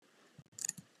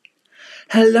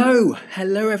Hello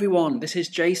everyone. This is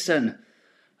Jason,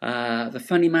 the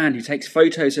funny man who takes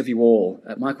photos of you all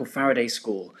at Michael Faraday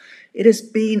School. It has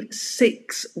been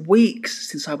 6 weeks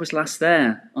since I was last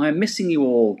there. I am missing you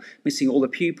all, missing all the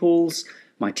pupils,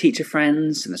 my teacher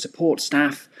friends and the support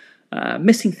staff,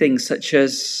 missing things such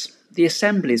as the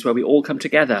assemblies where we all come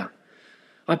together.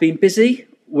 I've been busy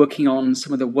working on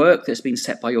some of the work that's been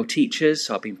set by your teachers,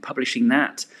 so I've been publishing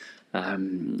that.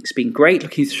 It's been great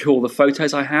looking through all the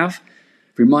photos I have,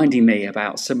 reminding me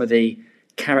about some of the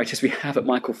characters we have at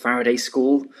Michael Faraday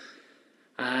School.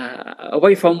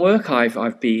 Away from work,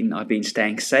 I've been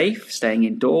staying safe, staying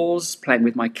indoors, playing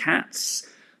with my cats.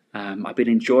 I've been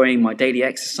enjoying my daily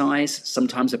exercise,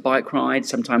 sometimes a bike ride,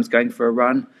 sometimes going for a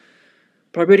run.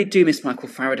 But I really do miss Michael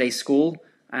Faraday School,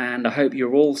 and I hope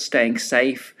you're all staying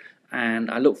safe,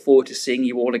 and I look forward to seeing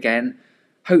you all again,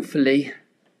 hopefully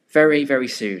very, very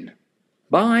soon.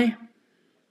 Bye!